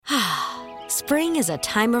Spring is a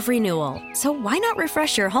time of renewal, so why not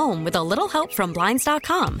refresh your home with a little help from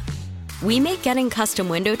Blinds.com? We make getting custom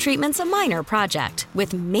window treatments a minor project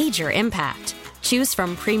with major impact. Choose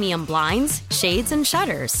from premium blinds, shades, and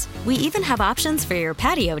shutters. We even have options for your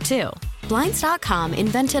patio, too. Blinds.com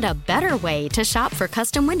invented a better way to shop for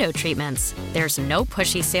custom window treatments. There's no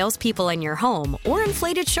pushy salespeople in your home or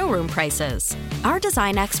inflated showroom prices. Our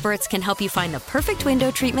design experts can help you find the perfect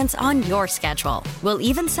window treatments on your schedule. We'll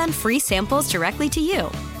even send free samples directly to you.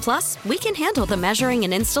 Plus, we can handle the measuring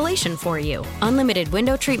and installation for you. Unlimited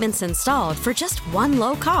window treatments installed for just one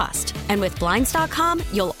low cost. And with Blinds.com,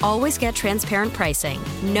 you'll always get transparent pricing.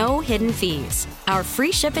 No hidden fees. Our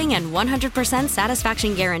free shipping and 100%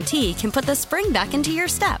 satisfaction guarantee can put the spring back into your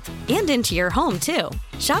step and into your home, too.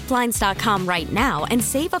 Shop Blinds.com right now and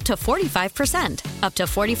save up to 45%. Up to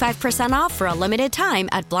 45% off for a limited time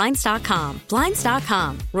at Blinds.com.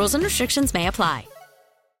 Blinds.com. Rules and restrictions may apply.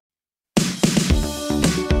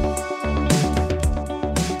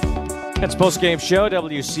 That's post-game show,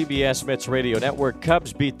 WCBS Mets Radio Network.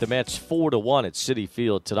 Cubs beat the Mets 4-1 at Citi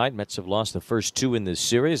Field tonight. Mets have lost the first two in this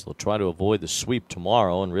series. They'll try to avoid the sweep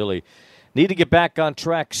tomorrow and really need to get back on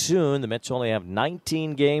track soon. The Mets only have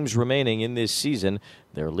 19 games remaining in this season.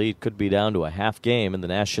 Their lead could be down to a half game in the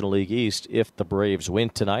National League East if the Braves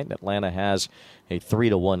win tonight. Atlanta has a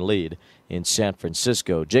 3-1 lead in San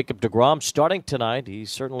Francisco. Jacob deGrom starting tonight. He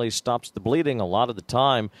certainly stops the bleeding a lot of the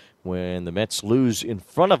time when the Mets lose in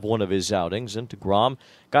front of one of his outings. And deGrom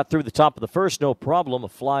got through the top of the first, no problem. A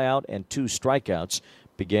flyout and 2 strikeouts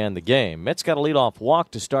began the game. Mets got a leadoff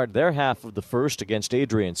walk to start their half of the first against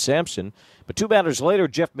Adrian Sampson. But 2 batters later,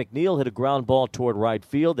 Jeff McNeil hit a ground ball toward right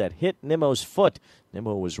field that hit Nimmo's foot.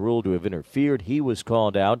 Nimmo was ruled to have interfered. He was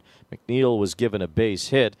called out. McNeil was given a base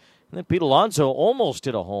hit. And then Pete Alonso almost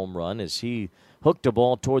hit a home run as he hooked a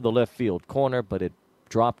ball toward the left field corner, but it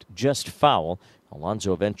dropped just foul.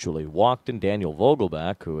 Alonso eventually walked, and Daniel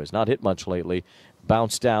Vogelbach, who has not hit much lately,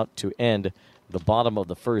 bounced out to end the bottom of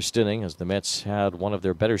the first inning as the Mets had one of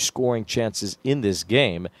their better scoring chances in this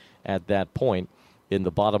game at that point in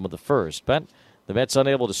the bottom of the first. But the Mets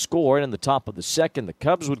unable to score, and in the top of the second, the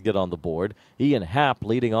Cubs would get on the board. Ian Happ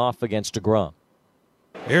leading off against deGrom.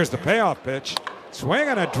 Here's the payoff pitch. Swing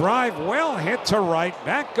and a drive, well hit to right.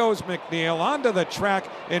 Back goes McNeil onto the track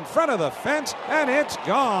in front of the fence, and it's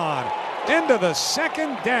gone. Into the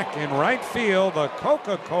second deck in right field, the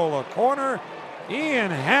Coca-Cola corner.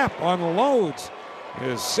 Ian Happ unloads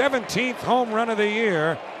his 17th home run of the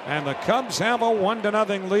year, and the Cubs have a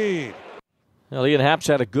 1-0 lead. Well, Ian Happ's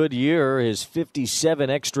had a good year. His 57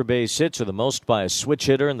 extra base hits are the most by a switch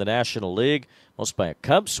hitter in the National League, most by a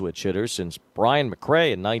Cubs switch hitter since Brian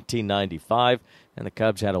McRae in 1995. And the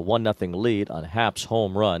Cubs had a 1-0 lead on Happ's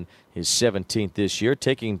home run, his 17th this year.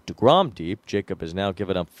 Taking deGrom deep, Jacob has now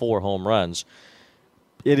given up 4 home runs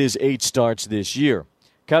in his 8 starts this year.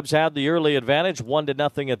 Cubs had the early advantage,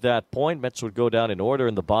 1-0 at that point. Mets would go down in order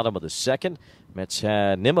in the bottom of the second. Mets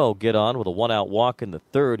had Nimmo get on with a 1-out walk in the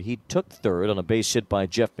third. He took third on a base hit by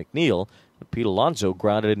Jeff McNeil. But Pete Alonso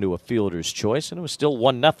grounded into a fielder's choice, and it was still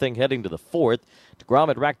 1-0 heading to the fourth. deGrom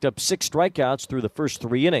had racked up 6 strikeouts through the first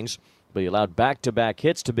 3 innings, but he allowed back-to-back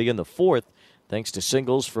hits to begin the fourth, thanks to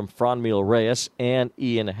singles from Franmil Reyes and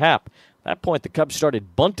Ian Happ. At that point, the Cubs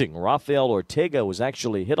started bunting. Rafael Ortega was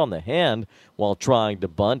actually hit on the hand while trying to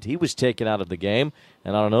bunt. He was taken out of the game.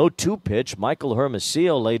 And on an 0-2 pitch, Michael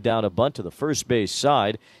Hermosillo laid down a bunt to the first base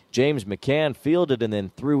side. James McCann fielded and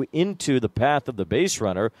then threw into the path of the base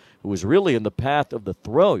runner, who was really in the path of the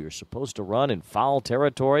throw. You're supposed to run in foul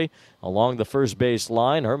territory along the first base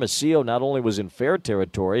line. Hermosillo not only was in fair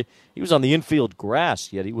territory, he was on the infield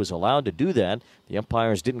grass, yet he was allowed to do that. The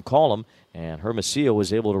umpires didn't call him, and Hermosillo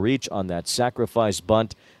was able to reach on that sacrifice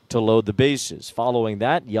bunt to load the bases. Following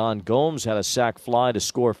that, Yan Gomes had a sac fly to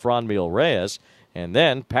score Franmil Reyes, and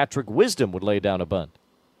then Patrick Wisdom would lay down a bunt.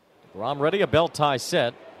 deGrom ready, a belt tie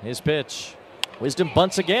set. His pitch. Wisdom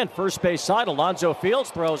bunts again. First base side. Alonzo Fields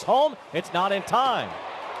throws home. It's not in time.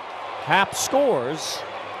 Happ scores.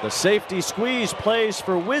 The safety squeeze plays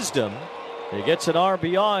for Wisdom. He gets an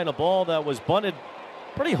RBI in a ball that was bunted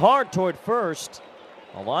pretty hard toward first.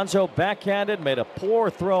 Alonzo backhanded, made a poor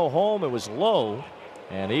throw home. It was low.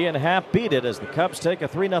 And Ian Happ beat it as the Cubs take a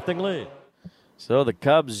 3-0 lead. So the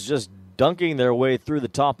Cubs just dunking their way through the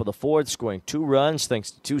top of the fourth, scoring 2 runs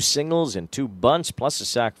thanks to 2 singles and 2 bunts, plus a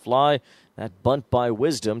sac fly. That bunt by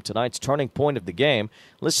Wisdom, tonight's turning point of the game.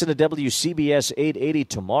 Listen to WCBS 880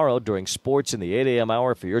 tomorrow during sports in the 8 a.m.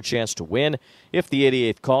 hour for your chance to win. If the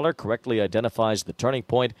 88th caller correctly identifies the turning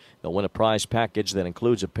point, they'll win a prize package that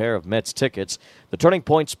includes a pair of Mets tickets. The turning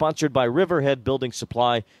point sponsored by Riverhead Building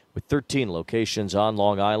Supply with 13 locations on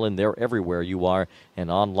Long Island. They're everywhere you are and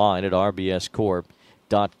online at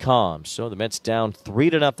rbscorp.com. So the Mets down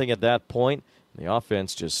 3-0 at that point. The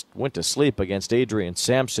offense just went to sleep against Adrian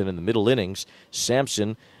Sampson in the middle innings.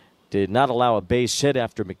 Sampson did not allow a base hit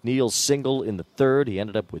after McNeil's single in the third. He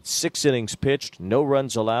ended up with 6 innings pitched, no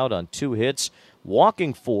runs allowed on 2 hits,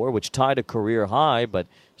 walking 4, which tied a career high, but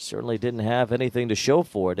certainly didn't have anything to show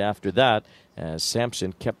for it after that, as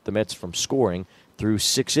Sampson kept the Mets from scoring through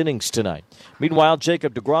 6 innings tonight. Meanwhile,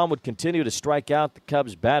 Jacob deGrom would continue to strike out the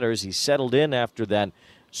Cubs batters. He settled in after that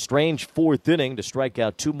strange 4th inning to strike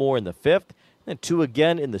out 2 more in the 5th. And 2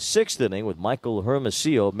 again in the 6th inning, with Michael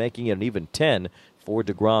Hermosillo making it an even 10 for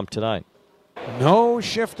deGrom tonight. No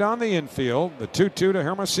shift on the infield. The 2-2 to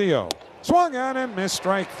Hermosillo. Swung on and missed,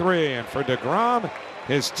 strike 3. And for deGrom,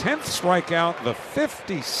 his 10th strikeout, the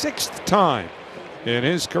 56th time in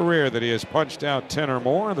his career that he has punched out 10 or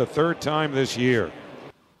more, the 3rd time this year.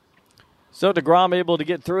 So deGrom able to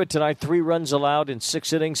get through it tonight. 3 runs allowed in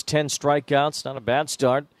 6 innings, 10 strikeouts. Not a bad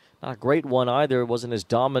start. Not a great one either. It wasn't as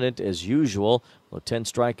dominant as usual. Well, 10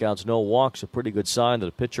 strikeouts, no walks, a pretty good sign that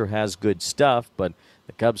a pitcher has good stuff. But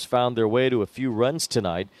the Cubs found their way to a few runs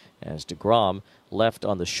tonight as deGrom left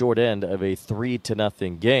on the short end of a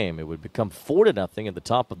 3-0 game. It would become 4-0 at the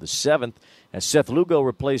top of the 7th as Seth Lugo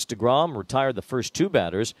replaced deGrom, retired the first 2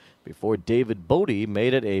 batters before David Bote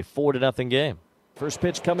made it a 4-0 game. First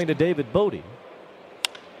pitch coming to David Bote.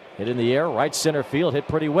 Hit in the air, right center field, hit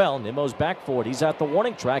pretty well. Nimmo's back for it. He's at the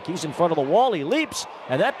warning track. He's in front of the wall. He leaps,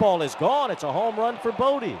 and that ball is gone. It's a home run for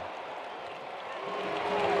Bote.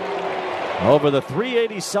 Over the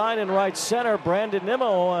 380 sign in right center, Brandon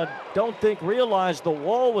Nimmo, don't think realized the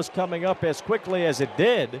wall was coming up as quickly as it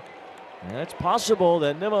did. And it's possible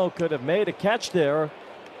that Nimmo could have made a catch there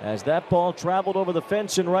as that ball traveled over the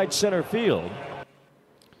fence in right center field.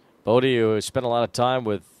 Bote, who spent a lot of time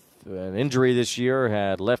with an injury this year,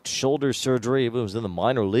 had left shoulder surgery. He was in the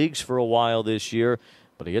minor leagues for a while this year,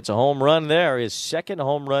 but he hits a home run there, his 2nd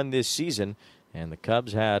home run this season, and the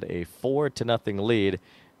Cubs had a 4-0 lead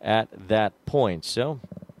at that point. So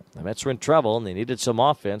the Mets were in trouble, and they needed some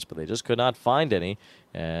offense, but they just could not find any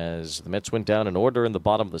as the Mets went down in order in the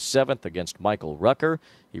bottom of the 7th against Michael Rucker.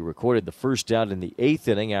 He recorded the first out in the 8th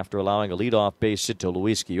inning after allowing a leadoff base hit to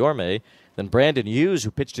Luis Guillorme. Then Brandon Hughes,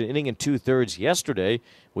 who pitched an inning and 2/3 yesterday,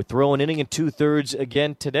 would throw an inning and 2/3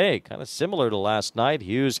 again today. Kind of similar to last night.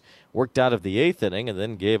 Hughes worked out of the 8th inning and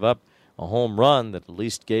then gave up a home run that at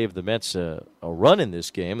least gave the Mets a run in this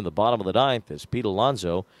game in the bottom of the 9th as Pete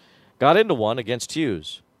Alonso got into one against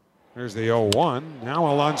Hughes. Here's the 0-1. Now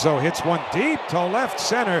Alonso hits one deep to left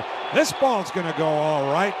center. This ball's going to go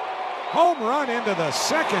all right. Home run into the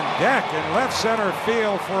second deck in left center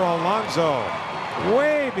field for Alonso.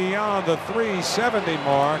 Way beyond the 370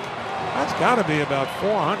 mark. That's got to be about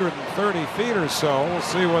 430 feet or so. We'll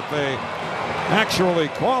see what they actually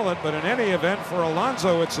call it. But in any event, for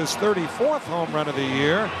Alonso, it's his 34th home run of the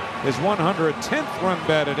year. His 110th run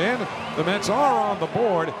batted in. The Mets are on the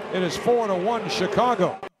board. It is 4-1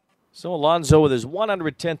 Chicago. So Alonso with his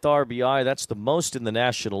 110th RBI. That's the most in the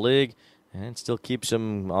National League. And still keeps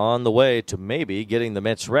him on the way to maybe getting the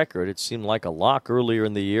Mets record. It seemed like a lock earlier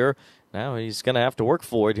in the year. Now he's going to have to work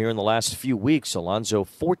for it here in the last few weeks. Alonso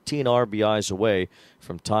 14 RBIs away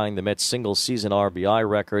from tying the Mets single-season RBI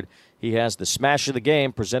record. He has the Smash of the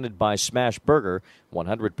Game presented by Smash Burger,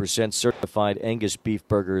 100% certified Angus beef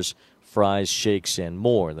burgers, fries, shakes, and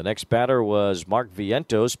more. The next batter was Mark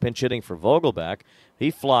Vientos, pinch hitting for Vogelbach.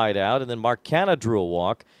 He flied out, and then Mark Canha drew a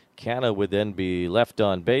walk. Canha would then be left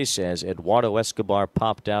on base as Eduardo Escobar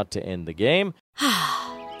popped out to end the game.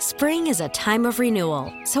 Spring is a time of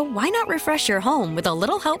renewal, so why not refresh your home with a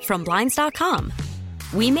little help from Blinds.com?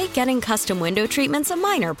 We make getting custom window treatments a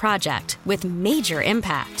minor project with major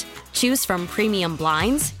impact. Choose from premium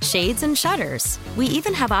blinds, shades, and shutters. We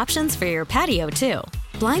even have options for your patio, too.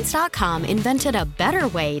 Blinds.com invented a better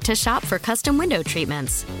way to shop for custom window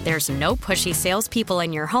treatments. There's no pushy salespeople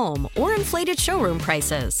in your home or inflated showroom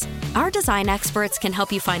prices. Our design experts can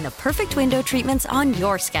help you find the perfect window treatments on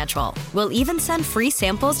your schedule. We'll even send free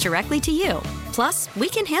samples directly to you. Plus, we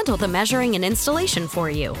can handle the measuring and installation for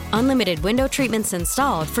you. Unlimited window treatments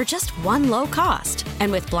installed for just one low cost. And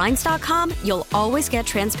with Blinds.com, you'll always get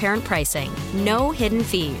transparent pricing. No hidden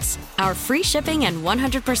fees. Our free shipping and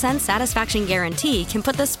 100% satisfaction guarantee can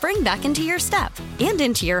put the spring back into your step and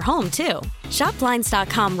into your home, too. Shop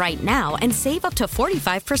Blinds.com right now and save up to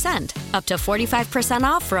 45%. Up to 45%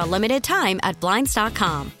 off for a limited time at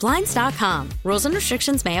Blinds.com. Blinds.com. Rules and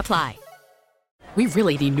restrictions may apply. We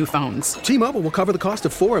really need new phones. T-Mobile will cover the cost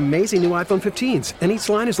of 4 amazing new iPhone 15s, and each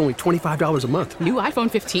line is only $25 a month. New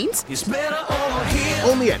iPhone 15s? It's better over here.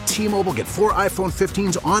 Only at T-Mobile, get 4 iPhone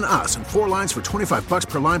 15s on us and 4 lines for $25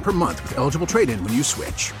 per line per month with eligible trade-in when you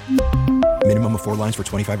switch. Minimum of 4 lines for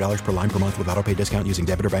 $25 per line per month with autopay discount using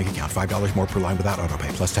debit or bank account. $5 more per line without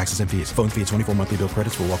autopay, plus taxes and fees. Phone fee at 24 monthly bill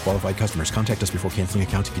credits for well-qualified customers. Contact us before canceling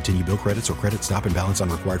account to continue bill credits or credit stop and balance on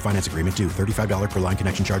required finance agreement due. $35 per line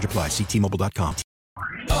connection charge applies. See T-Mobile.com.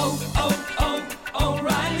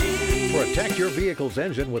 O'Reilly. Protect your vehicle's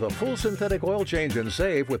engine with a full synthetic oil change and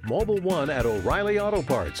save with Mobil 1 at O'Reilly Auto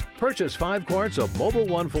Parts. Purchase 5 quarts of Mobil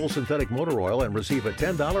 1 full synthetic motor oil and receive a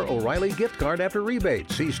 $10 O'Reilly gift card after rebate.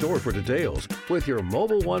 See store for details. With your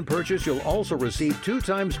Mobil 1 purchase, you'll also receive 2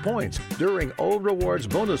 times points during O Rewards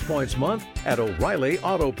Bonus Points Month at O'Reilly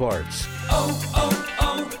Auto Parts.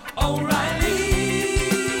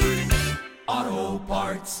 O'Reilly Auto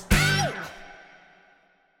Parts.